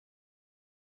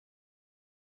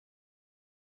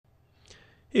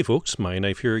Hey folks,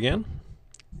 Mayaknife here again.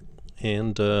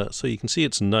 And so you can see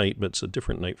it's night, but it's a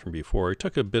different night from before. I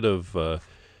took a bit of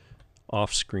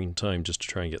off-screen time just to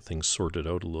try and get things sorted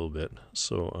out a little bit.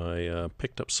 So I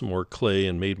picked up some more clay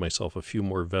and made myself a few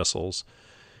more vessels,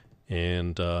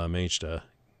 and managed to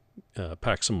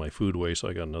pack some of my food away, so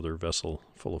I got another vessel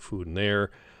full of food in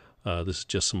there. This is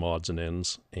just some odds and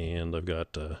ends, and I've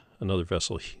got another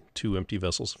vessel, two empty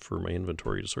vessels for my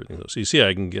inventory to sort things out. So you see,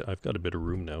 I've got a bit of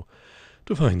room now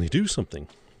to finally do something.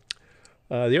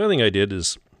 The other thing I did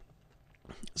is,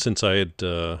 since I had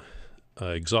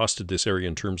exhausted this area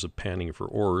in terms of panning for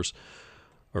ores,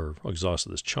 or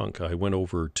exhausted this chunk, I went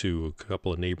over to a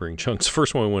couple of neighboring chunks. The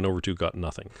first one I went over to got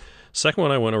nothing. Second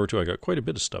one I went over to, I got quite a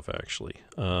bit of stuff actually.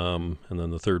 And then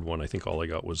the third one, I think all I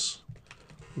got was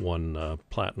one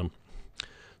platinum.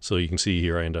 So you can see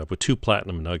here I end up with 2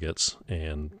 platinum nuggets,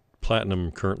 and platinum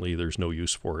currently there's no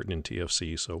use for it in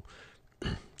TFC, so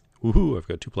woohoo, I've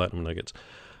got 2 platinum nuggets.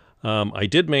 I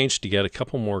did manage to get a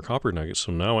couple more copper nuggets,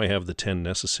 so now I have the 10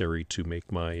 necessary to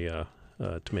make my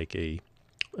at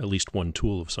least one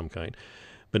tool of some kind.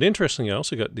 But interestingly, I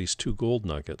also got these 2 gold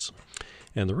nuggets.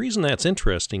 And the reason that's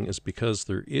interesting is because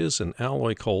there is an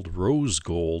alloy called rose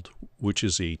gold, which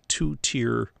is a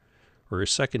 2-tier or a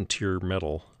 2nd-tier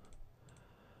metal,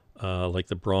 like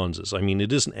the bronzes. I mean,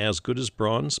 it isn't as good as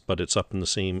bronze, but it's in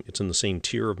the same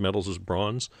tier of metals as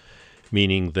bronze,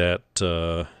 meaning that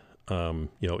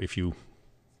if you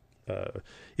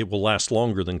it will last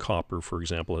longer than copper, for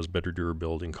example, has better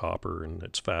durability than copper, and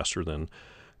it's faster than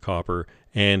copper.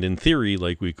 And in theory,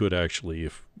 like, we could actually,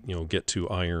 get to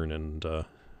iron,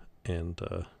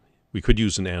 and we could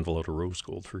use an anvil out of rose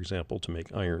gold, for example, to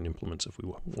make iron implements if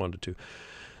we wanted to.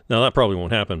 Now that probably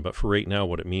won't happen, but for right now,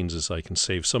 what it means is I can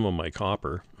save some of my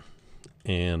copper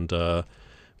and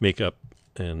make up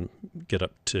and get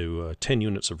up to 10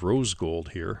 units of rose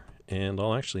gold here, and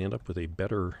I'll actually end up with a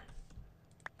better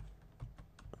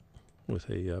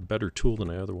tool than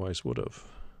I otherwise would have.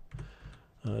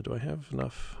 Do I have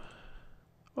enough?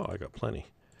 Oh, I got plenty.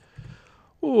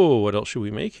 Oh, what else should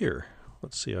we make here?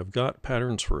 Let's see, I've got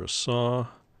patterns for a saw,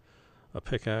 a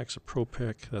pickaxe, a pro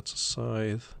pick, that's a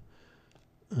scythe.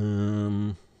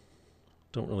 Don't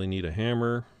really need a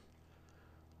hammer.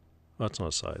 Oh, that's not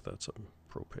a scythe, that's a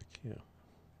pro pick, yeah.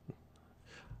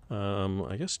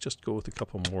 I guess just go with a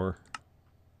couple more.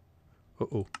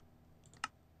 Uh-oh.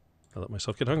 I let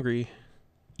myself get hungry.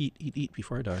 Eat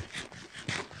before I die.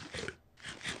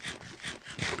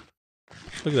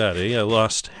 Look at that, eh? I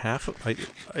lost half. I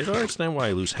don't understand why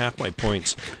I lose half my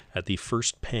points at the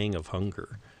first pang of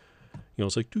hunger.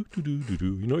 It's like do.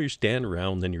 You stand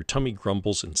around, then your tummy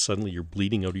grumbles, and suddenly you're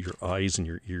bleeding out of your eyes and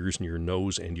your ears and your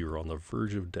nose, and you're on the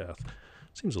verge of death.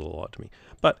 Seems a little odd to me.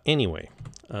 But anyway,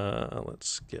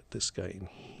 let's get this guy in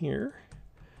here.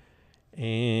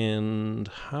 And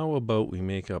how about we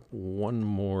make up one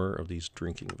more of these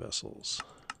drinking vessels?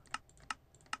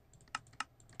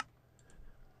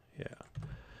 Yeah,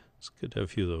 it's good to have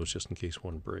a few of those just in case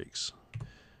one breaks.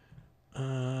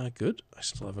 Good. I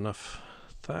still have enough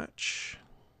thatch.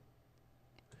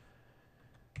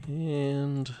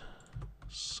 And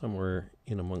somewhere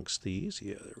in amongst these,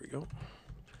 yeah, there we go.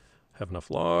 Have enough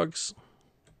logs.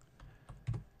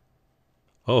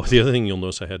 Oh, the other thing you'll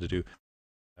notice I had to do,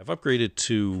 I've upgraded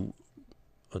to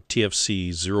a TFC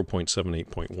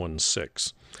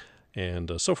 0.78.16,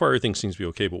 and so far everything seems to be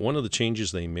okay, but one of the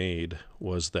changes they made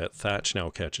was that thatch now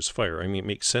catches fire. I mean, it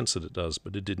makes sense that it does,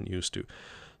 but it didn't used to.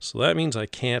 So that means I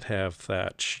can't have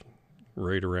thatch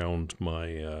right around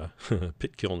my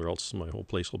pit kiln, or else my whole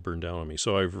place will burn down on me.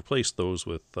 So I've replaced those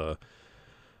with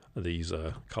these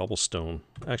cobblestone.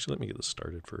 Actually, let me get this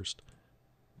started first.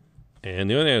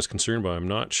 And the only thing I was concerned about, I'm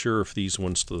not sure if these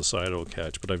ones to the side will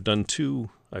catch, but I've done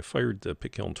 2. I fired the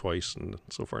pit kiln twice, and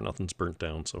so far nothing's burnt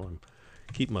down, so I'm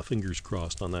keeping my fingers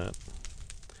crossed on that.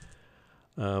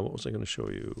 What was I going to show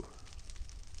you?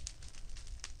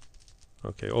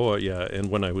 Okay, yeah,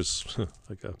 and when I was,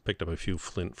 I picked up a few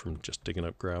flint from just digging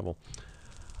up gravel.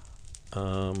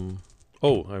 I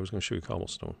was going to show you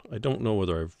cobblestone. I don't know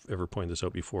whether I've ever pointed this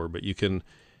out before, but you can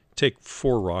take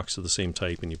 4 rocks of the same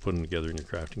type and you put them together in your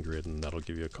crafting grid, and that'll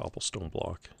give you a cobblestone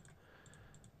block.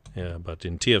 Yeah, but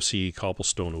in TFC,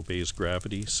 cobblestone obeys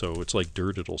gravity, so it's like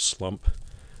dirt, it'll slump.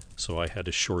 So I had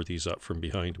to shore these up from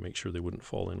behind to make sure they wouldn't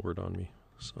fall inward on me.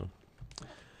 So,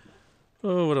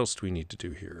 what else do we need to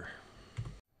do here?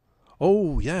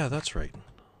 Oh, yeah, that's right.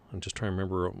 I'm just trying to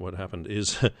remember what happened.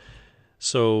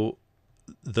 So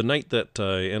the night that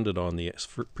I ended on the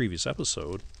previous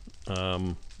episode,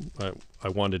 I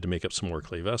wanted to make up some more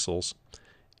clay vessels,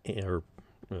 or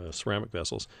ceramic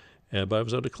vessels, but I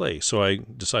was out of clay. So I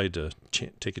decided to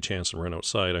take a chance and run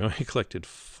outside. I only collected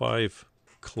 5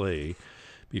 clay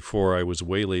before I was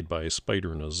waylaid by a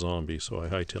spider and a zombie, so I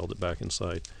hightailed it back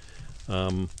inside.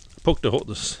 Poked a hole.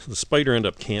 The spider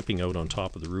ended up camping out on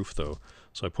top of the roof, though,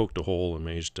 so I poked a hole and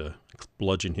managed to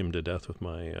bludgeon him to death with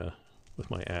my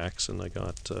axe, and I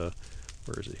got,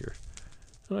 where is it here?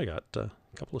 And I got a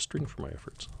couple of string for my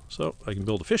efforts. So I can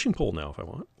build a fishing pole now if I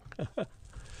want. If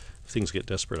things get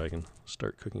desperate, I can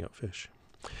start cooking up fish.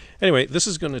 Anyway, this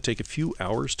is going to take a few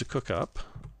hours to cook up.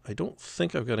 I don't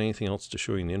think I've got anything else to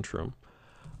show you in the interim.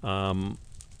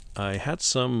 I had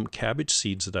some cabbage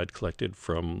seeds that I'd collected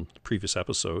from the previous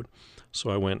episode, so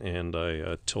I went and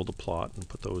I tilled a plot and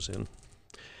put those in.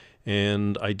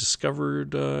 And I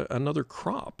discovered another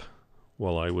crop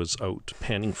while I was out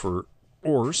panning for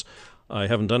ores. I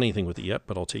haven't done anything with it yet,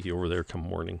 but I'll take you over there come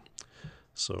morning.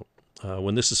 So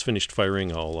when this is finished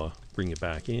firing, I'll bring it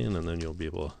back in, and then you'll be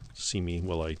able to see me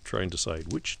while I try and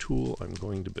decide which tool I'm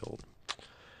going to build.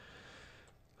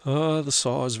 The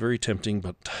saw is very tempting,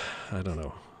 but I don't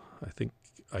know. I think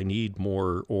I need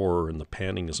more ore, and the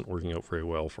panning isn't working out very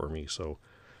well for me, so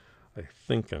I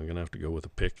think I'm going to have to go with a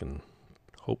pick and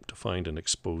hope to find an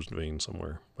exposed vein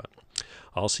somewhere. But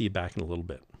I'll see you back in a little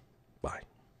bit. Bye.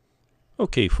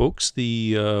 Okay, folks,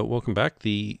 welcome back.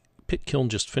 The pit kiln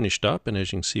just finished up, and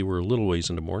as you can see, we're a little ways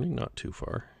into morning, not too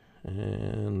far.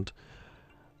 And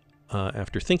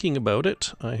after thinking about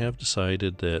it, I have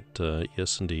decided that,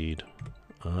 yes, indeed,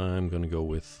 I'm going to go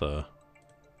with the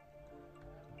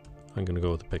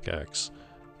pickaxe.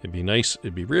 It'd be nice.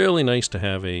 It'd be really nice to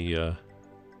have a.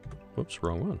 Whoops,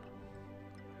 wrong one.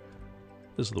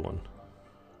 This is the one.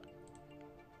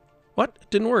 What?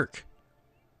 It didn't work.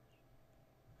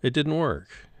 It didn't work.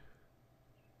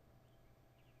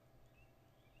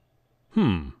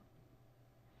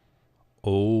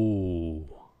 Oh.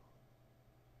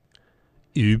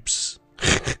 Oops.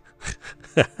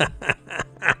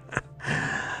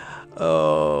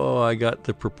 Oh, I got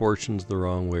the proportions the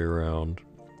wrong way around.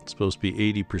 It's supposed to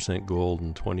be 80% gold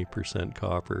and 20%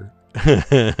 copper.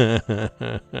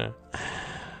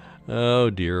 Oh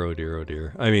dear, oh dear, oh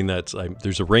dear. I mean,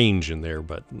 there's a range in there,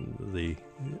 but the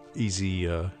easy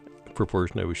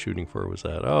proportion I was shooting for was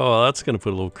that. Oh, that's going to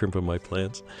put a little crimp in my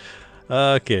plans.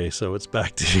 Okay, so it's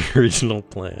back to the original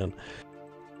plan,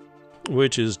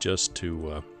 which is just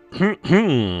to,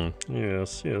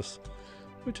 yes,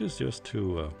 which is just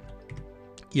to,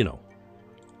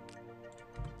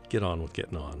 get on with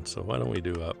getting on. So why don't we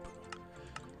do up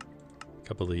a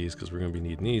couple of these, because we're going to be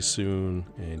needing these soon,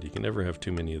 and you can never have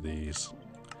too many of these.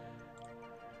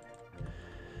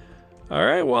 All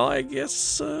right, well, I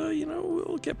guess,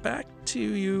 we'll get back to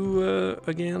you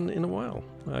again in a while.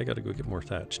 I got to go get more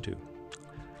thatch, too.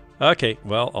 Okay,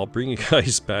 well, I'll bring you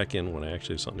guys back in when I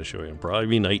actually have something to show you. It'll probably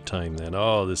be nighttime then.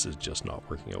 Oh, this is just not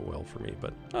working out well for me,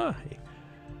 but, hey.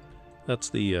 That's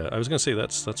the, I was going to say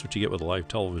that's what you get with live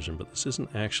television, but this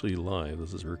isn't actually live.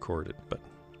 This is recorded, but,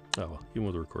 oh, well, even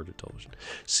with recorded television.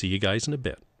 See you guys in a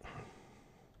bit.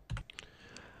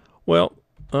 Well,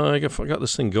 I got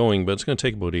this thing going, but it's going to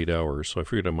take about 8 hours, so I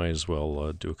figured I might as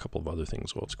well do a couple of other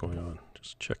things while it's going on.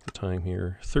 Just check the time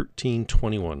here.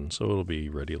 13:21, so it'll be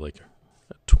ready like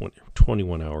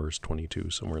 21 hours, 22,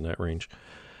 somewhere in that range.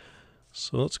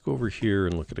 So let's go over here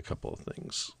and look at a couple of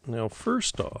things. Now,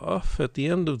 first off, at the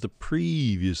end of the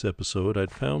previous episode,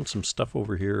 I'd found some stuff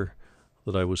over here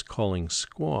that I was calling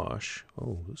squash.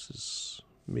 Oh, this is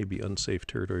maybe unsafe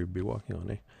territory to be walking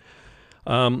on, eh?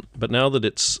 But now that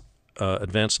it's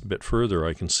advanced a bit further,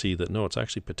 I can see that, no, it's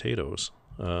actually potatoes.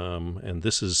 And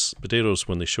this is potatoes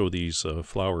when they show these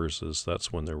flowers,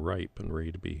 that's when they're ripe and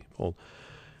ready to be pulled.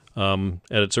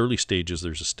 At its early stages,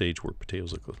 there's a stage where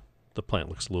potatoes look, the plant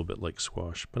looks a little bit like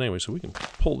squash. But anyway, so we can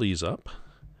pull these up,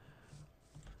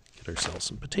 get ourselves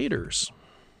some potatoes.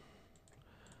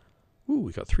 Ooh,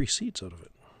 we got 3 seeds out of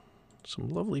it.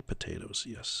 Some lovely potatoes,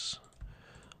 yes.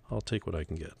 I'll take what I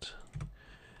can get.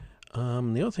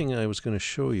 The other thing I was going to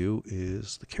show you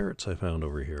is the carrots I found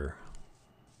over here.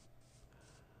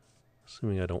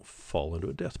 Assuming I don't fall into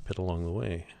a death pit along the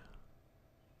way.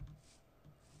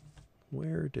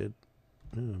 Where did...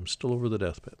 I'm still over the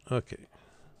death pit. Okay.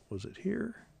 Was it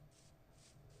here?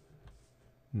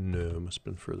 No, it must have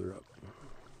been further up.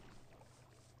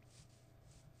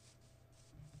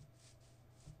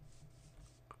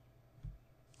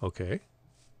 Okay.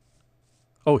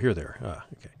 Oh, here they are. Ah,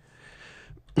 okay.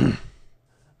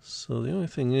 So the only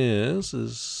thing is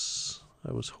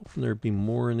I was hoping there'd be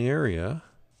more in the area,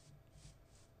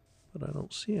 but I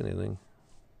don't see anything.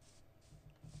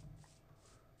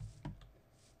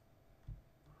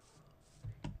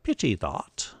 Pity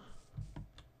that.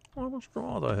 I was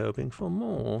rather hoping for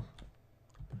more.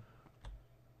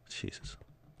 Jesus.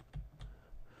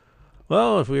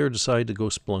 Well, if we ever decide to go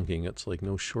splunking, it's like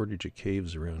no shortage of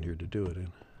caves around here to do it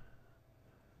in.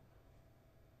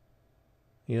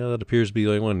 Yeah, that appears to be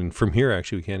the only one. And from here,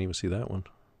 actually, we can't even see that one.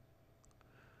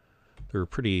 They're a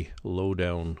pretty low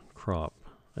down crop.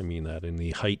 I mean that in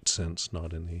the height sense,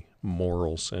 not in the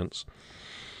moral sense.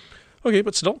 Okay,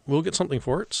 but still, we'll get something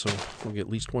for it. So we'll get at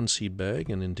least one seed bag,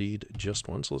 and indeed just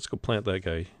one. So let's go plant that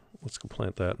guy. Let's go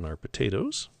plant that in our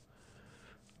potatoes.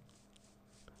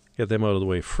 Get them out of the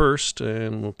way first,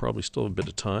 and we'll probably still have a bit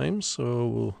of time. So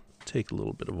we'll take a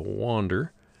little bit of a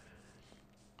wander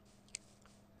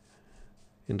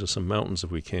into some mountains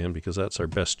if we can, because that's our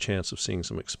best chance of seeing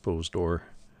some exposed ore.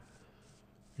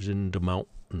 Is in the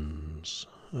mountains.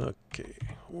 Okay,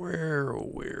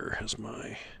 where has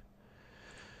my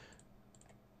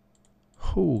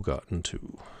hoe gotten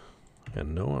to?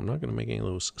 And no, I'm not going to make any of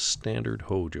those standard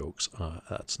hoe jokes.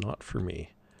 That's not for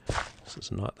me. This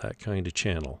is not that kind of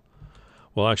channel.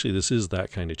 Well, actually, this is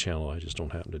that kind of channel. I just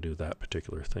don't happen to do that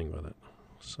particular thing with it.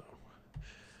 So,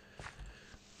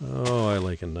 oh, I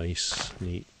like a nice,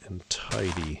 neat, and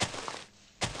tidy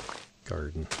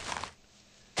garden.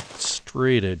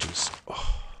 Straight edges.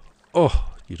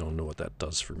 Oh, you don't know what that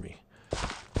does for me.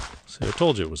 See, I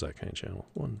told you it was that kind of channel.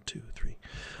 1, 2, 3.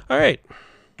 All right.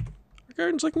 Our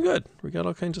garden's looking good. We got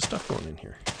all kinds of stuff going in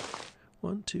here.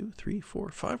 1, 2, 3,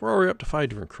 4, 5. We're already up to 5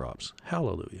 different crops.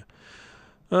 Hallelujah.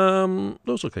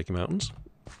 Those look like mountains.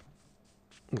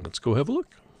 Let's go have a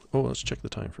look. Oh, let's check the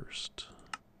time first.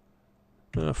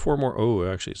 4 more. Oh,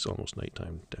 actually, it's almost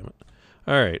nighttime. Damn it.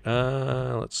 All right.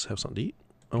 Let's have something to eat.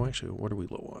 Oh, actually, what are we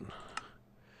low on?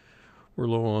 We're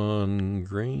low on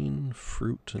grain,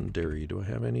 fruit, and dairy. Do I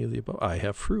have any of the above? I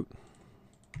have fruit.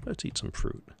 Let's eat some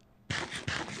fruit.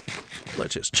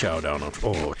 Let's just chow down on...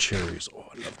 Oh, cherries. Oh,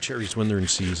 I love cherries when they're in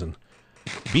season.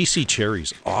 BC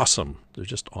cherries, awesome. They're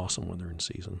just awesome when they're in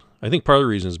season. I think part of the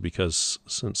reason is because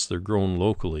since they're grown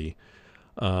locally,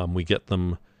 we get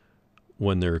them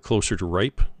when they're closer to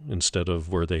ripe instead of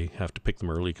where they have to pick them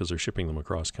early because they're shipping them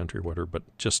across country or whatever. But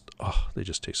just, oh, they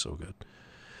just taste so good.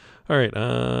 All right,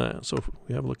 so if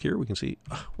we have a look here, we can see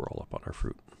we're all up on our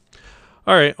fruit.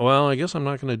 All right, well, I guess I'm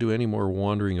not going to do any more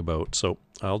wandering about, so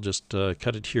I'll just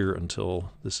cut it here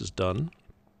until this is done.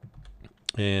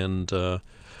 And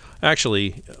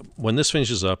actually, when this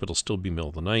finishes up, it'll still be middle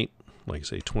of the night, like I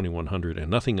say, 2100,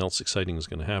 and nothing else exciting is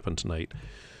going to happen tonight.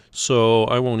 So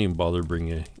I won't even bother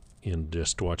bringing in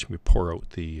just to watch me pour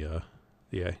out the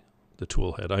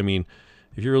tool head. I mean,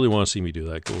 if you really want to see me do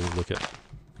that, go look at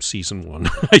season 1.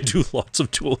 I do lots of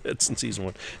tool heads in season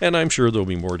 1, and I'm sure there'll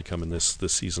be more to come in this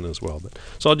season as well. But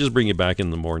so I'll just bring you back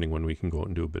in the morning when we can go out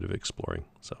and do a bit of exploring.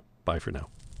 So bye for now.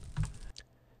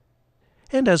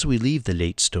 And as we leave the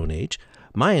late Stone Age,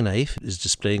 Mayaknife is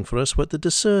displaying for us what the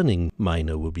discerning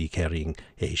miner will be carrying,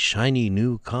 a shiny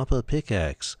new copper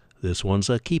pickaxe. This one's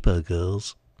a keeper,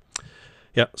 girls.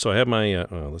 Yeah, so I have my,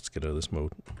 let's get out of this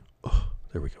mode. Oh,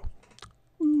 there we go.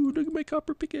 Ooh, look at my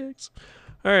copper pickaxe.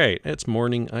 All right, it's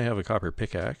morning. I have a copper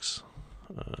pickaxe.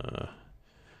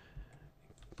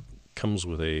 Comes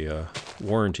with a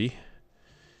warranty.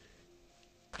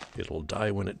 It'll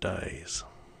die when it dies.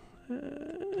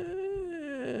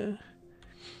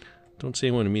 Don't say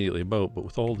one immediately about, but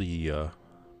with all the,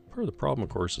 part of the problem, of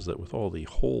course, is that with all the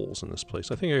holes in this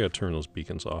place, I think I gotta turn those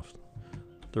beacons off.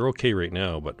 They're okay right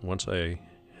now, but once I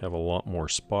have a lot more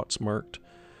spots marked,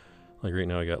 like right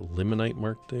now I got limonite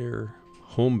marked there,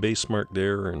 home base marked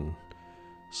there, and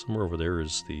somewhere over there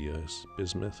is the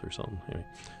bismuth or something. Anyway,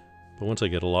 but once I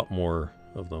get a lot more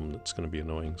of them, it's going to be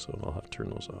annoying, so I'll have to turn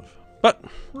those off. But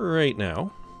right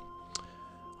now,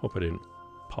 hope I didn't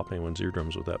pop anyone's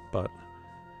eardrums with that, but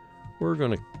we're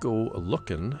going to go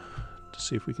a-looking to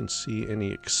see if we can see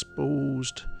any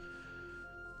exposed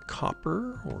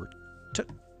copper or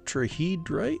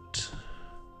tetrahedrite.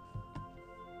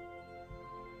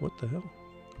 What the hell?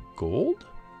 Gold?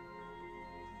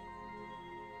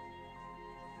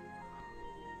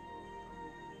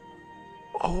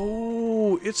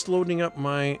 Oh, it's loading up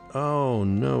my... Oh,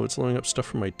 no, it's loading up stuff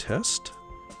for my test?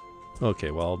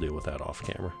 Okay, well, I'll deal with that off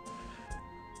camera.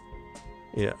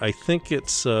 Yeah, I think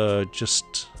it's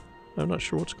just... I'm not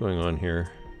sure what's going on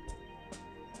here.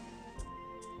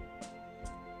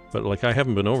 But, like, I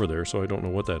haven't been over there, so I don't know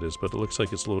what that is. But it looks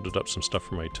like it's loaded up some stuff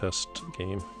for my test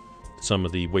game. Some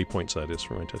of the waypoints, that is,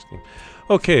 for my test game.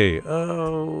 Okay,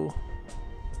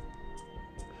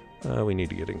 we need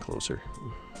to get in closer.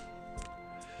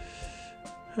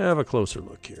 Have a closer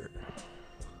look here.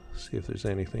 See if there's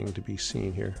anything to be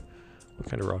seen here. What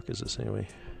kind of rock is this anyway?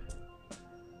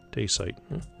 Dacite.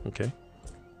 Okay.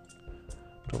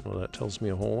 Don't know that tells me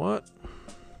a whole lot.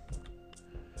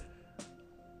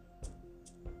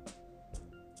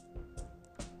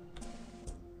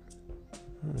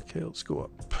 Okay, let's go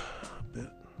up a bit.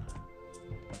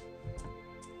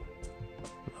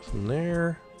 Nothing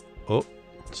there. Oh,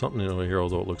 something over here,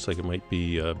 although it looks like it might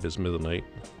be bismuthinite.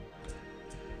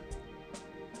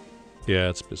 Yeah,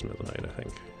 it's bismuthinite, I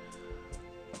think.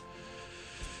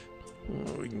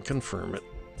 We can confirm it.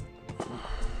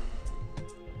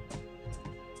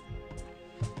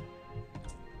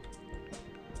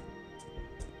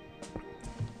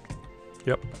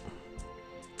 Yep.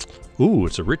 Ooh,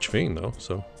 it's a rich vein though,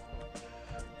 so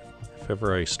if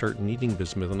ever I start needing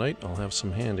bismuthinite, I'll have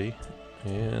some handy.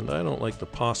 And I don't like the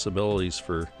possibilities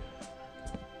for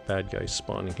bad guys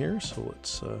spawning here, so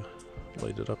let's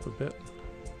light it up a bit.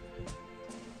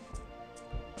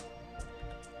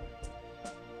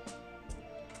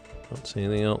 Don't see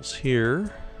anything else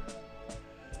here.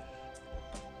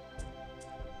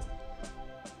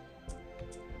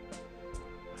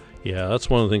 Yeah, that's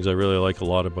one of the things I really like a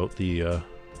lot about the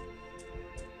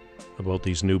about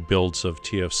these new builds of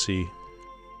TFC,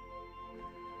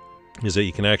 is that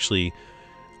you can actually,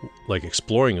 like,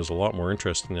 exploring is a lot more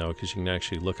interesting now because you can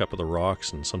actually look up at the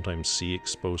rocks and sometimes see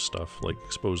exposed stuff, like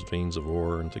exposed veins of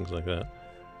ore and things like that.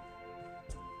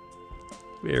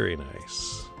 Very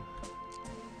nice.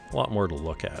 A lot more to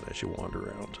look at as you wander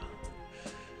around.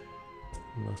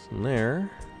 Nothing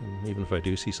there. And even if I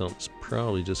do see something, it's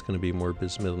probably just going to be more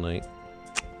bismuthinite.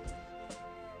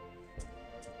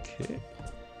 Okay.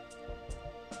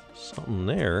 Something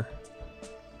there.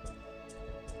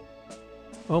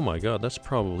 Oh my god, that's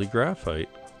probably graphite.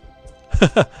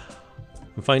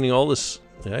 I'm finding all this.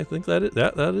 Yeah, I think that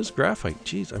is graphite.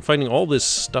 Jeez, I'm finding all this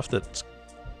stuff that's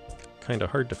kind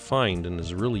of hard to find and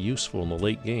is really useful in the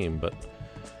late game, but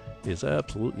is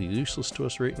absolutely useless to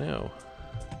us right now.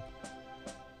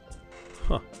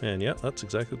 Huh, man, yeah, that's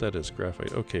exactly what that is,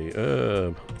 graphite. Okay,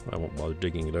 I won't bother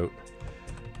digging it out.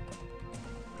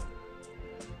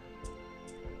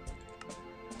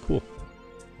 Cool.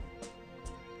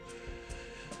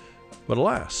 But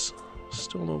alas,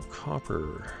 still no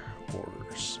copper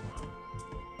ores.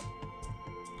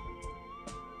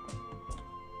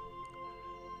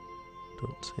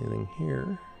 Don't see anything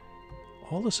here.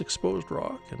 All this exposed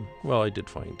rock, and, well,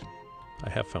 I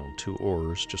have found 2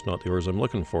 ores, just not the ores I'm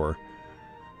looking for.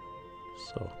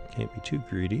 So, can't be too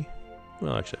greedy.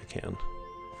 Well, actually I can.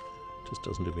 Just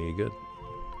doesn't do me any good.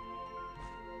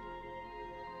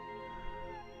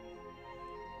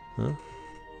 Huh?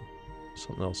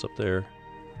 Something else up there.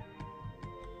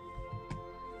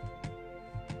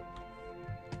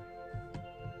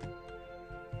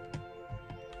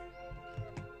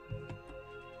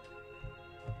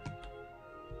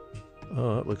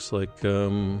 Oh, it looks like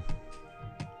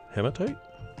hematite?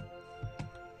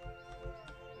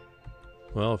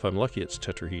 Well, if I'm lucky, it's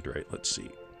tetrahedrite. Let's see.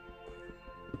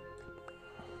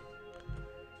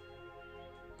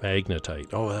 Magnetite.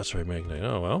 Oh, that's right, magnetite.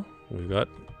 Oh, well, we've got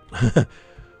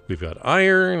we've got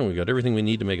iron, we've got everything we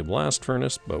need to make a blast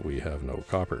furnace, but we have no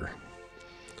copper.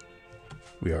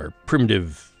 We are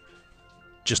primitive,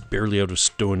 just barely out of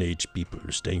Stone Age people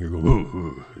staying here going,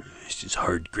 oh, this is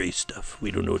hard gray stuff.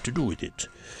 We don't know what to do with it.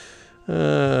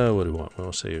 What do we want?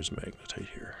 Well, say there's magnetite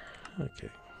here. Okay.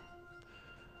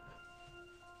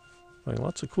 Finding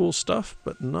lots of cool stuff,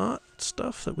 but not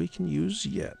stuff that we can use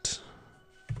yet.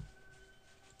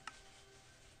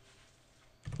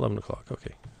 11 o'clock,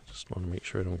 okay. Just want to make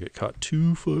sure I don't get caught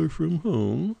too far from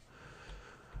home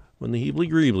when the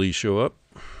Heebly-Greeblies show up.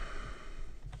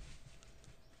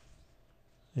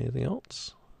 Anything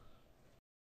else?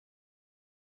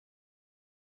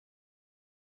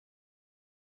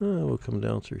 We'll come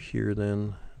down through here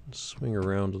then, and swing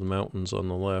around to the mountains on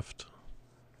the left.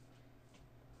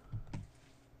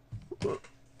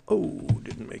 Oh,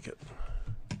 didn't make it.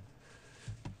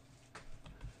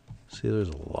 See, there's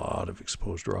a lot of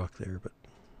exposed rock there, but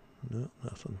no,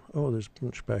 nothing. Oh, there's a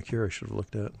bunch back here I should have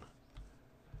looked at.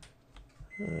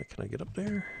 Can I get up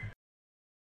there?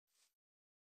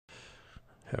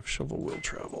 Have shovel will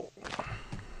travel.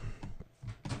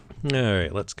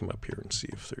 Alright, let's come up here and see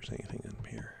if there's anything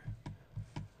in here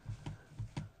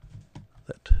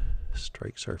that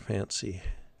strikes our fancy.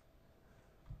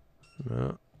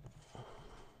 No.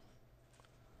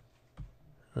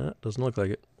 Doesn't look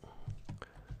like it.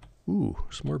 Ooh,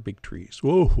 some more big trees.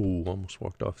 Whoa, almost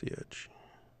walked off the edge.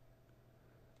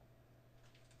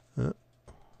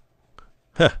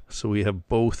 So we have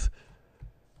both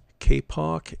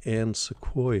kapok and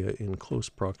sequoia in close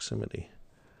proximity.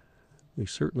 We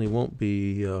certainly won't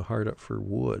be hard up for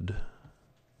wood.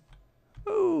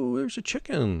 Oh, there's a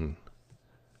chicken.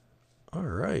 All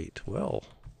right, well.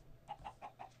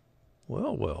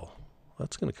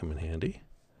 That's going to come in handy.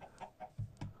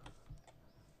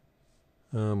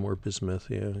 More bismuth,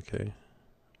 yeah, okay.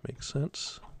 Makes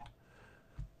sense.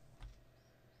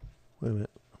 Wait a minute.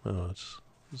 Oh,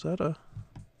 is that a...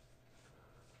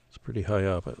 It's pretty high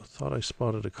up. I thought I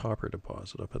spotted a copper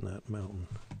deposit up in that mountain.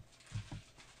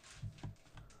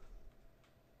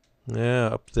 Yeah,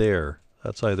 up there.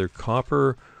 That's either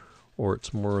copper or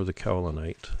it's more of the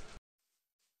kaolinite.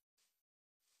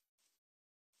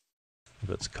 If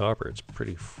it's copper, it's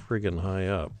pretty friggin' high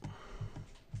up.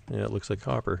 Yeah, it looks like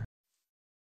copper.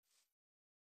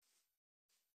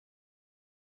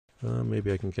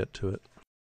 Maybe I can get to it.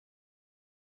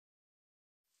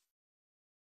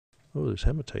 Oh, there's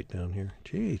hematite down here.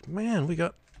 Gee, man, we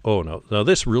got... Oh, no. Now,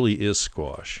 this really is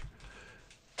squash.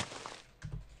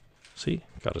 See?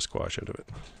 Got a squash out of it.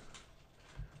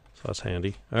 So that's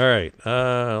handy. All right.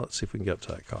 Let's see if we can get to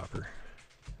that copper.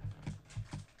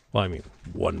 Well, I mean,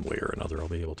 one way or another I'll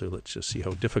be able to. Let's just see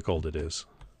how difficult it is.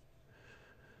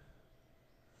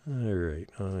 All right.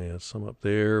 Oh, yeah, some up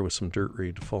there with some dirt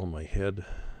ready to fall on my head.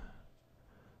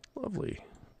 Lovely.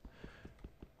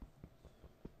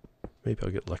 Maybe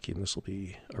I'll get lucky and this will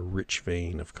be a rich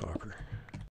vein of copper.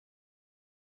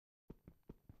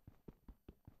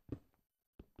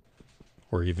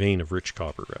 Or a vein of rich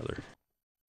copper, rather.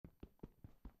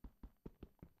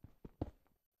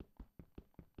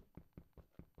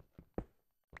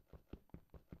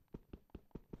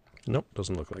 Nope,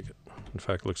 doesn't look like it. In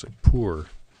fact, it looks like poor.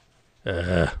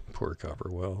 Poor copper.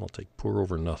 Well, I'll take poor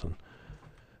over nothing.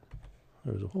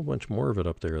 There's a whole bunch more of it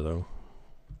up there, though.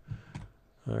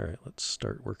 All right, let's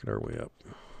start working our way up.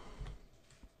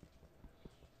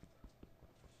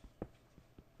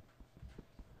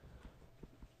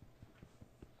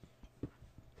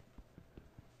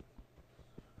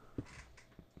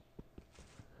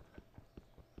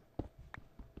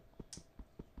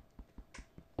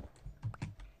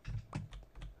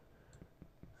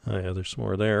 Oh yeah, there's some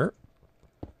more there.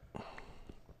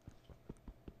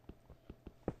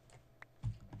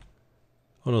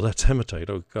 Oh no, that's hematite.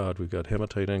 Oh god, we've got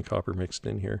hematite and copper mixed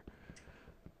in here.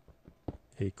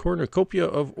 A cornucopia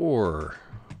of ore.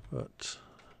 But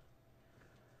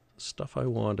the stuff I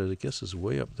wanted, I guess, is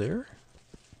way up there.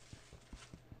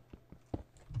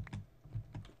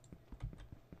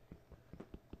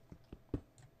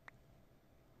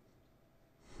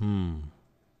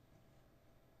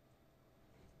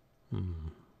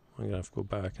 I'm gonna have to go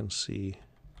back and see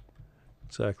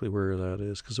exactly where that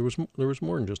is, because there was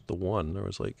more than just the one. There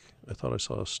was like, I thought I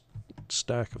saw a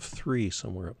stack of 3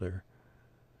 somewhere up there.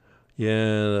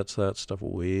 Yeah, that's that stuff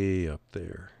way up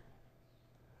there.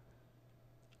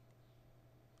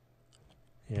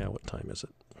 Yeah, what time is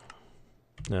it?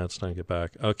 Now it's time to get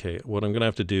back. Okay, what I'm gonna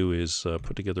have to do is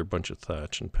put together a bunch of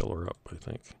thatch and pillar up, I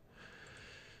think.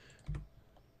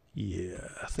 Yeah,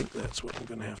 I think that's what I'm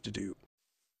gonna have to do.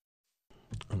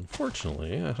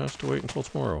 Unfortunately, I have to wait until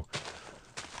tomorrow.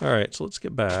 Alright, so let's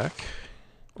get back.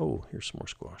 Oh, here's some more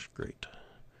squash. Great.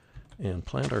 And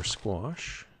plant our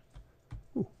squash.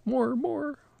 Ooh,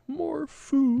 more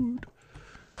food.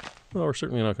 Well, we're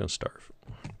certainly not going to starve.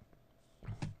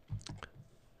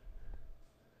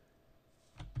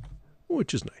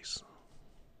 Which is nice.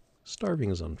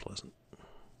 Starving is unpleasant.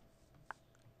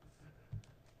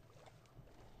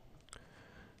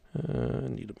 I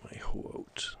need my hoe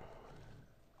out.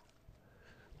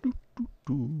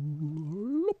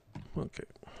 Okay.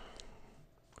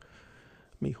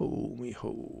 Me hoe,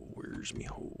 where's me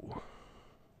hoe?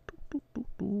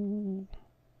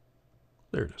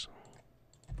 There it is.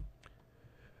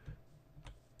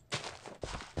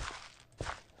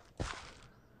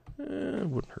 It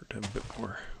wouldn't hurt to have a bit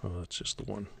more. Oh, that's just the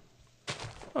one.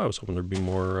 I was hoping there'd be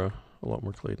more, a lot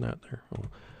more clay than that there.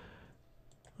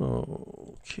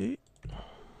 Oh. Okay.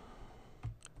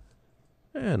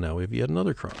 And now we have yet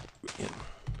another crop in.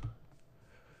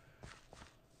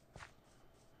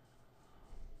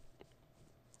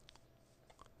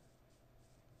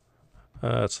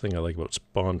 That's the thing I like about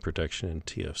spawn protection in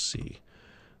TFC.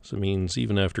 So it means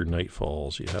even after night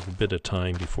falls, you have a bit of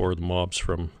time before the mobs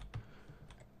from...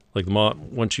 Like,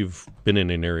 once you've been in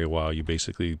an area a while, you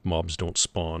basically... Mobs don't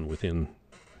spawn within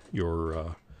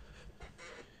your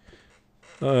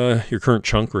current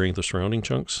chunk or any of the surrounding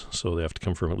chunks. So they have to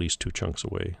come from at least 2 chunks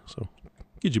away. So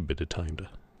it gives you a bit of time to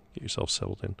get yourself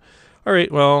settled in.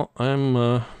 Alright, well,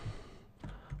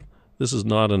 this is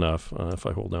not enough. If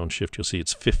I hold down shift, you'll see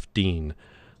it's 15.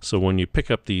 So when you pick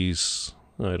up these,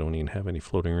 I don't even have any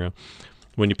floating around.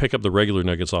 When you pick up the regular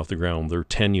nuggets off the ground, they're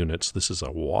 10 units. This is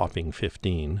a whopping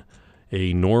 15.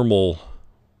 A normal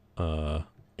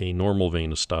a normal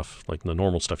vein of stuff, like the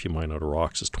normal stuff you mine out of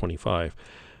rocks, is 25.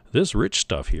 This rich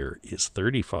stuff here is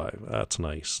 35. That's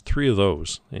nice. 3 of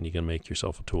those, and you can make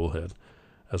yourself a tool head,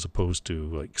 as opposed to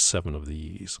like 7 of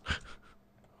these.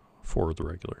 4 of the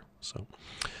regular. So,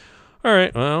 all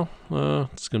right, well,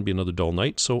 it's going to be another dull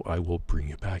night, so I will bring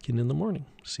you back in the morning.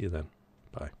 See you then.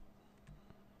 Bye.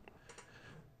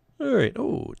 All right.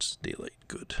 Oh, it's daylight.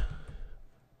 Good.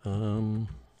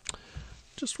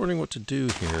 Just wondering what to do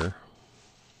here.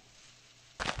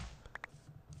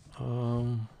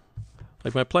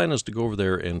 Like my plan is to go over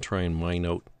there and try and mine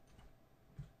out.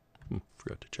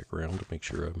 Forgot to check around to make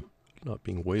sure I'm not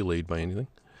being waylaid by anything.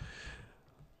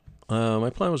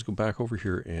 My plan was to go back over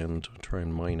here and try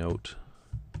and mine out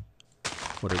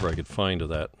whatever I could find of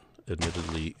that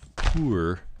admittedly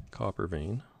poor copper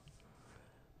vein.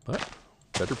 But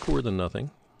better poor than nothing.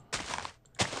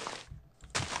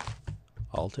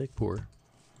 I'll take poor.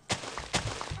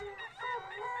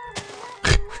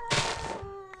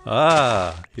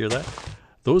 Ah, hear that?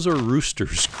 Those are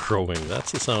roosters crowing.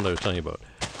 That's the sound I was telling you about.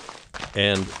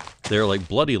 And they're like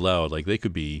bloody loud. Like they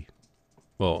could be,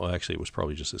 well, actually it was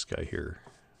probably just this guy here.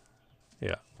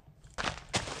 Yeah.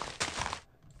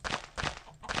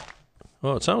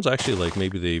 Well, it sounds actually like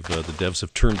maybe they've, the devs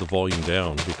have turned the volume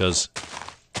down, because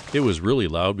it was really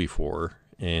loud before.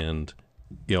 And,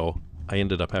 you know, I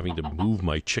ended up having to move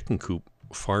my chicken coop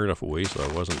far enough away so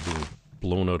I wasn't being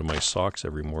blown out of my socks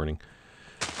every morning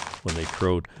when they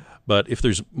crowed. But if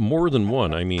there's more than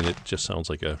one, I mean, it just sounds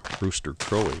like a rooster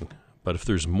crowing. But if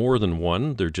there's more than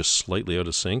one, they're just slightly out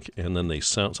of sync, and then they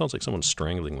sounds like someone's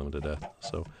strangling them to death.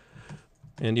 So,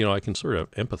 and you know, I can sort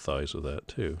of empathize with that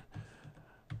too.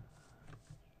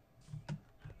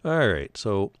 All right,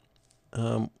 so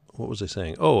what was I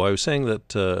saying? Oh, I was saying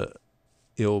that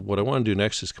you know, what I want to do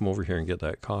next is come over here and get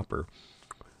that copper.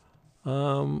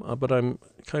 But I'm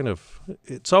kind of,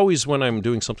 it's always when I'm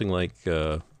doing something like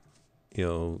you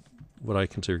know, what I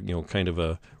consider, you know, kind of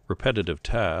a repetitive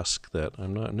task that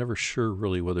I'm never sure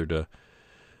really whether to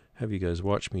have you guys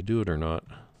watch me do it or not.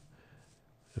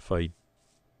 If I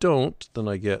don't, then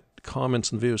I get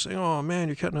comments in the video saying, oh man,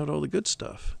 you're cutting out all the good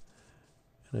stuff.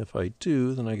 And if I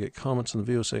do, then I get comments in the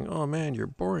video saying, oh man, you're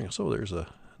boring. So there's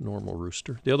a normal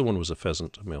rooster. The other one was a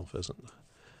pheasant, a male pheasant.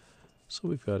 So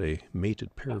we've got a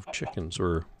mated pair of chickens,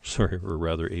 or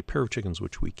rather a pair of chickens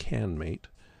which we can mate.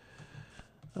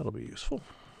 That'll be useful.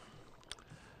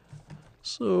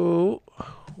 So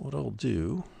what I'll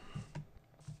do,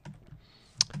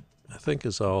 I think,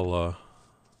 is I'll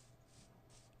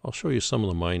show you some of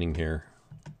the mining here.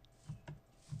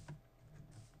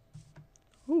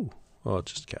 Oh, well,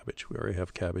 it's just cabbage. We already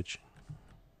have cabbage.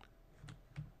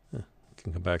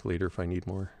 Can come back later if I need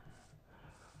more.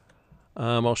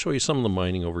 I'll show you some of the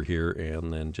mining over here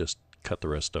and then just cut the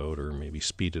rest out, or maybe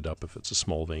speed it up if it's a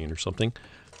small vein or something.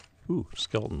 Ooh,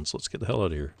 skeletons. Let's get the hell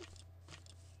out of here.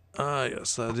 Ah,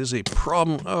 yes, that is a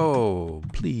problem. Oh,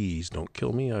 please don't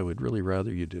kill me. I would really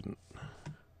rather you didn't.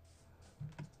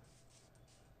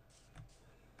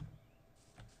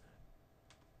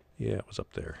 Yeah, it was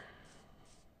up there.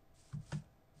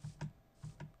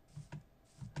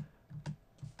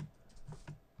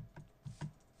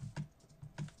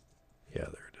 Yeah,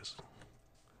 there it is.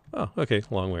 Oh, okay,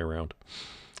 long way around.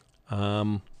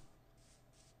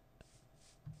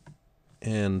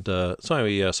 So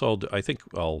anyway, yeah, so I think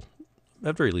I'll,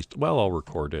 at very least, well, I'll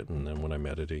record it, and then when I'm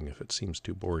editing, if it seems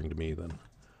too boring to me, then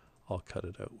I'll cut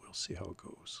it out. We'll see how it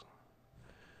goes.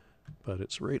 But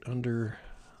it's right under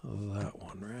that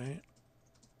one, right?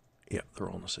 Yeah, they're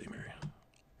all in the same area.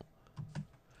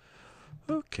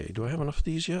 Okay, do I have enough of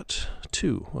these yet?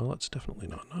 2. Well, that's definitely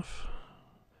not enough.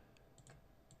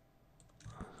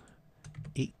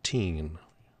 18.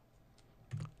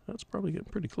 That's probably getting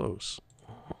pretty close.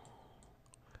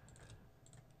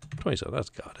 27, that's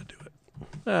got to do it.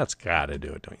 That's got to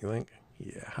do it, don't you think?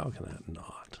 Yeah, how can that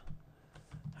not?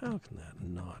 How can that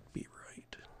not be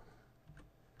right?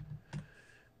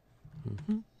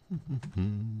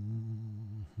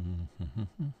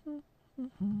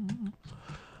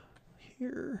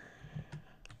 Here.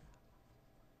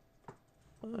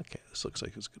 Okay, this looks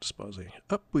like it's good as pausing.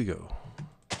 Up we go.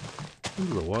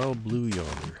 Into the wild blue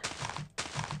yonder.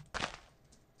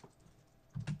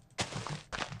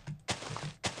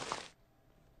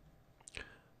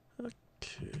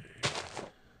 Okay.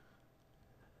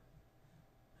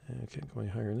 And I can't go any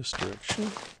higher in this direction.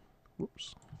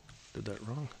 Whoops. Did that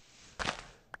wrong.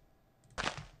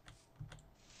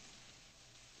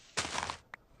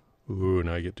 Ooh,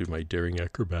 now I get to do my daring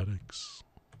acrobatics.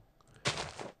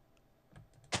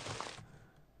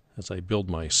 As I build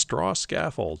my straw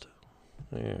scaffold.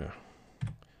 Yeah.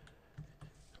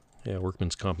 Yeah,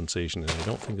 workman's compensation, and I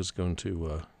don't think it's going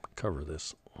to cover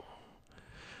this.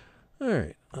 All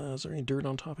right. Is there any dirt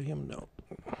on top of him? No.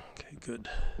 Okay, good.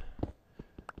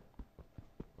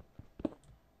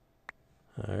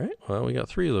 All right. Well, we got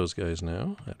 3 of those guys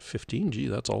now at 15. Gee,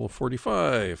 that's all of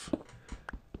 45.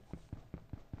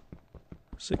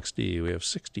 60. We have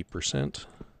 60%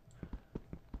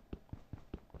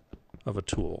 of a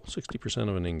tool. 60%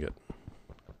 of an ingot.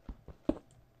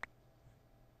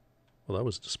 Well, that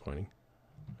was disappointing.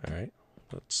 All right.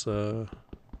 Let's go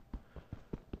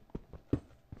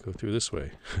through this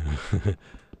way.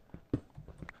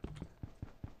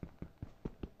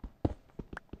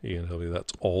 You can tell me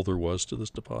that's all there was to this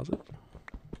deposit?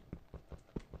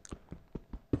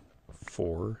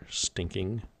 4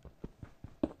 stinking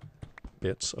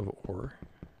bits of ore.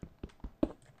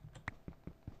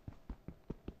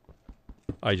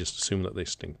 I just assume that they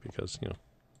stink because, you know,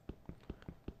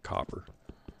 copper.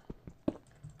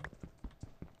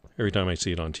 Every time I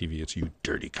see it on TV, it's "you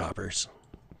dirty coppers."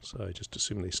 So I just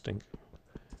assume they stink.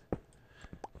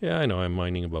 Yeah, I know, I'm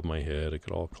mining above my head. It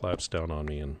could all collapse down on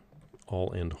me and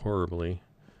all end horribly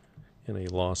in a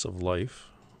loss of life,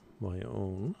 my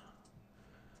own.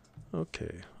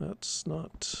 Okay, that's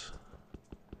not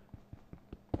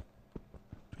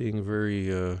being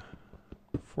very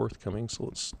forthcoming, so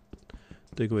let's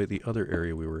dig away at the other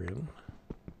area we were in.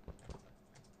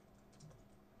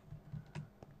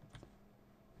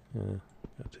 Yeah,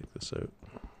 gotta take this out.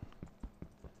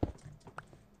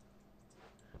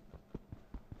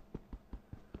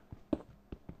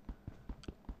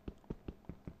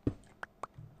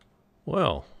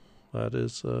 Well, that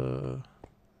is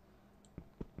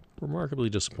remarkably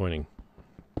disappointing.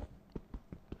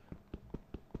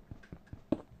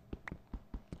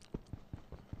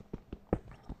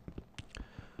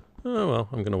 Oh well,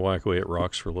 I'm going to whack away at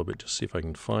rocks for a little bit just to see if I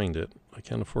can find it. I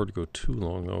can't afford to go too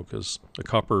long though, because a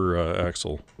copper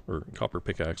axle, or copper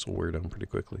pickaxe, will wear down pretty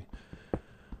quickly.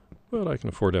 But I can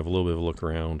afford to have a little bit of a look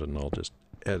around, and I'll just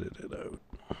edit it out.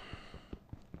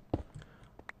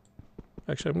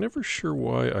 Actually, I'm never sure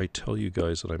why I tell you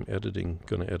guys that I'm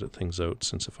going to edit things out,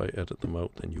 since if I edit them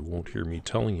out, then you won't hear me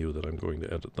telling you that I'm going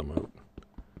to edit them out.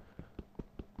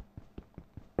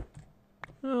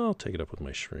 I'll take it up with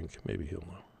my shrink. Maybe he'll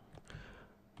know.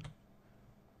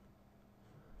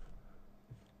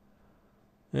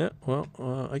 Yeah, well,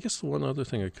 I guess the one other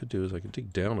thing I could do is I could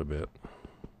dig down a bit.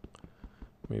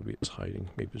 Maybe it's hiding.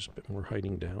 Maybe there's a bit more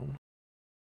hiding down.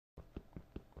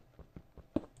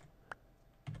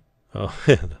 Oh,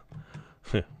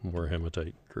 more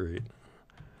hematite. Great.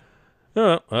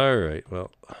 Oh, all right.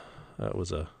 Well, that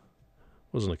wasn't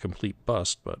a complete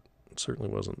bust, but it certainly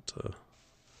wasn't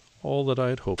all that I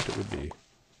had hoped it would be.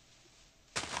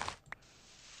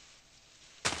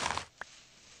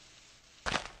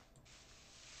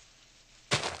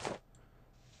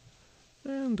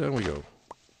 And down we go.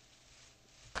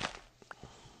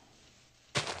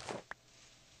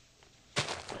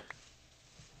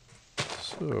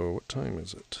 So, what time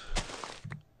is it?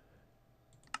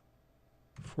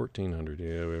 1400.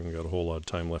 Yeah, we haven't got a whole lot of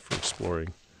time left for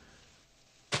exploring.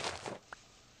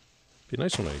 Be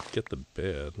nice when I get the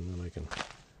bed, and then I can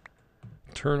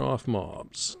turn off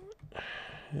mobs.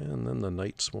 And then the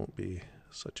nights won't be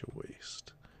such a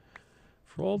waste.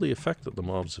 For all the effect that the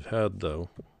mobs have had, though,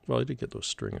 well, I did get those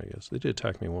string, I guess. They did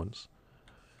attack me once.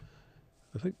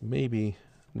 I think maybe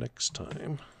next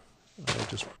time I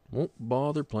just won't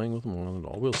bother playing with them on at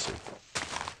all. We'll see.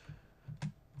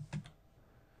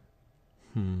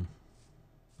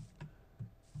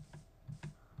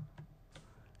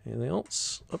 Anything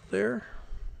else up there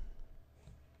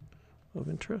of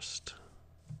interest?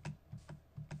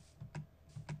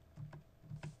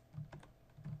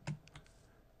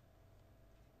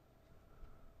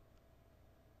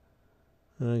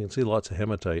 You can see lots of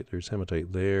hematite. There's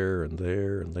hematite there and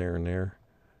there and there and there.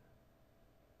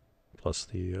 Plus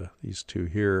these two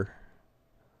here.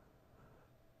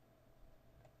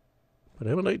 But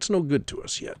hematite's no good to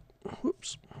us yet.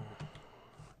 Whoops.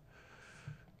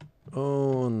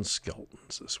 Oh, and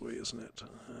skeletons this way, isn't it?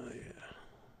 Yeah.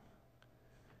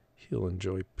 He'll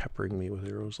enjoy peppering me with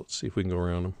arrows. Let's see if we can go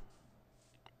around him.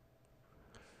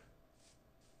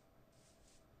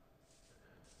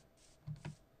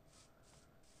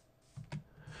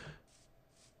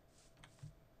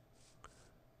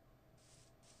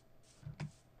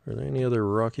 Are there any other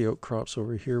rocky outcrops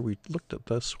over here? We looked at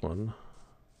this one.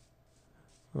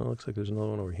 Oh, looks like there's another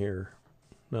one over here.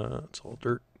 Nah, it's all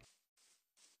dirt.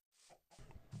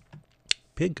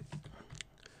 Pig.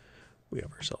 We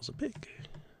have ourselves a pig.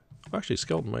 Actually,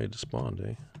 skeleton might have spawned,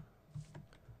 eh?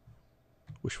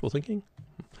 Wishful thinking?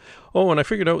 Oh, and I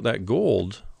figured out that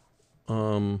gold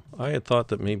I had thought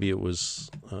that maybe it was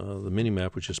the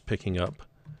mini-map was just picking up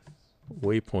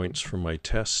waypoints from my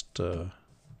test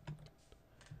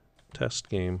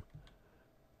game.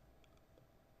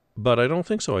 But I don't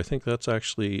think so. I think that's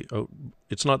actually out.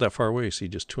 It's not that far away. See,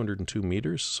 just 202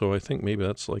 meters. So I think maybe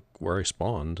that's like where I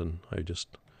spawned, and I just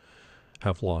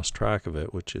have lost track of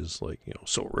it, which is like,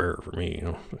 so rare for me.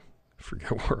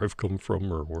 Forget where I've come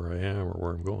from or where I am or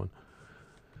where I'm going.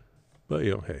 But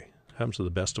hey, happens to the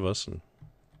best of us, and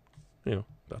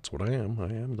that's what I am.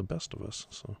 I am the best of us.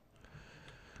 So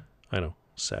I know,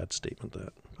 sad statement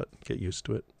that, but get used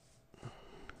to it.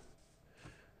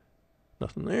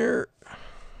 Nothing there.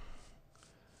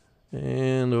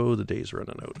 And, the day's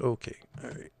running out. Okay, all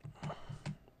right.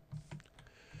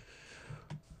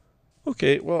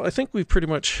 Okay, well, I think we pretty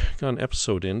much got an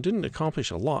episode in. Didn't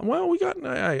accomplish a lot. Well,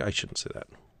 I shouldn't say that.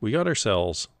 We got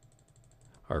ourselves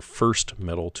our first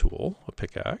metal tool, a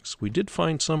pickaxe. We did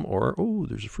find some ore. Oh,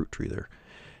 there's a fruit tree there.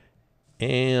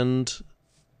 And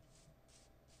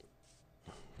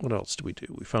what else did we do?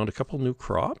 We found a couple new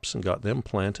crops and got them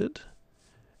planted.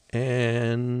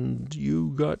 And you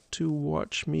got to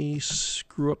watch me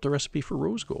screw up the recipe for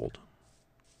rose gold.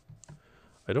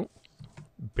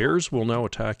 Bears will now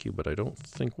attack you, but I don't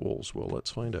think wolves will. Let's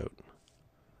find out.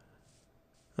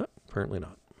 Apparently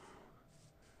not.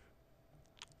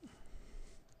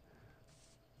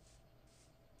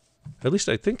 At least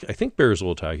I think bears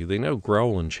will attack you. They now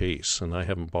growl and chase, and I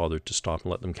haven't bothered to stop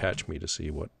and let them catch me to see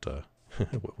what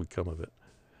what would come of it.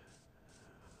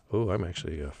 Oh, I'm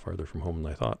actually farther from home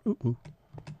than I thought. Ooh.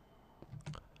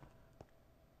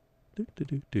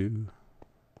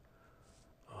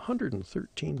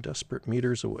 113 desperate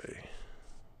meters away.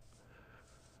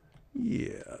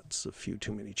 Yeah, it's a few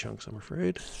too many chunks, I'm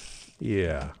afraid.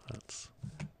 Yeah, that's...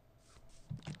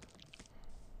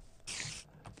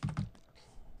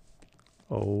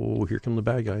 Oh, here come the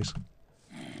bad guys.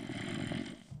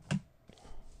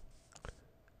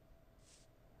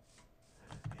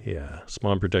 Yeah,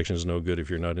 spawn protection is no good if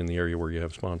you're not in the area where you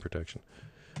have spawn protection.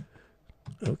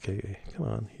 Okay, come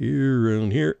on. Here,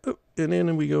 around here. Oh, and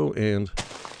in we go, and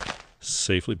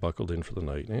safely buckled in for the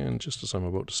night. And just as I'm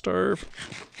about to starve,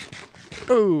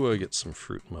 I get some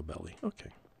fruit in my belly. Okay.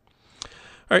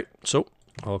 All right, so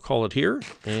I'll call it here,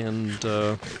 and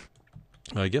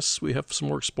I guess we have some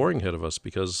more exploring ahead of us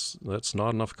because that's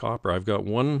not enough copper. I've got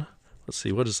one, let's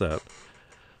see, what is that?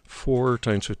 4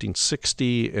 times 15,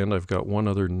 60, and I've got one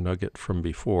other nugget from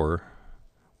before,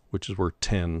 which is worth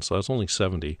 10, so that's only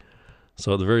 70.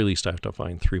 So at the very least, I have to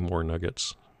find 3 more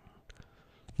nuggets.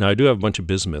 Now, I do have a bunch of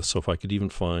bismuth, so if I could even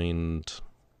find...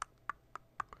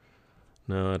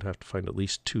 No, I'd have to find at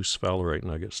least 2 sphalerite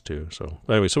nuggets, too. So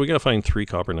anyway, so we got to find 3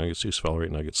 copper nuggets, 2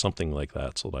 sphalerite nuggets, something like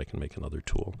that, so that I can make another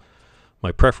tool.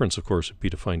 My preference, of course, would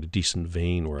be to find a decent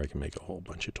vein where I can make a whole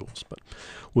bunch of tools. But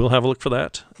we'll have a look for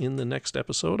that in the next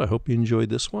episode. I hope you enjoyed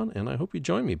this one, and I hope you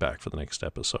join me back for the next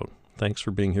episode. Thanks for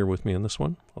being here with me on this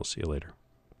one. I'll see you later.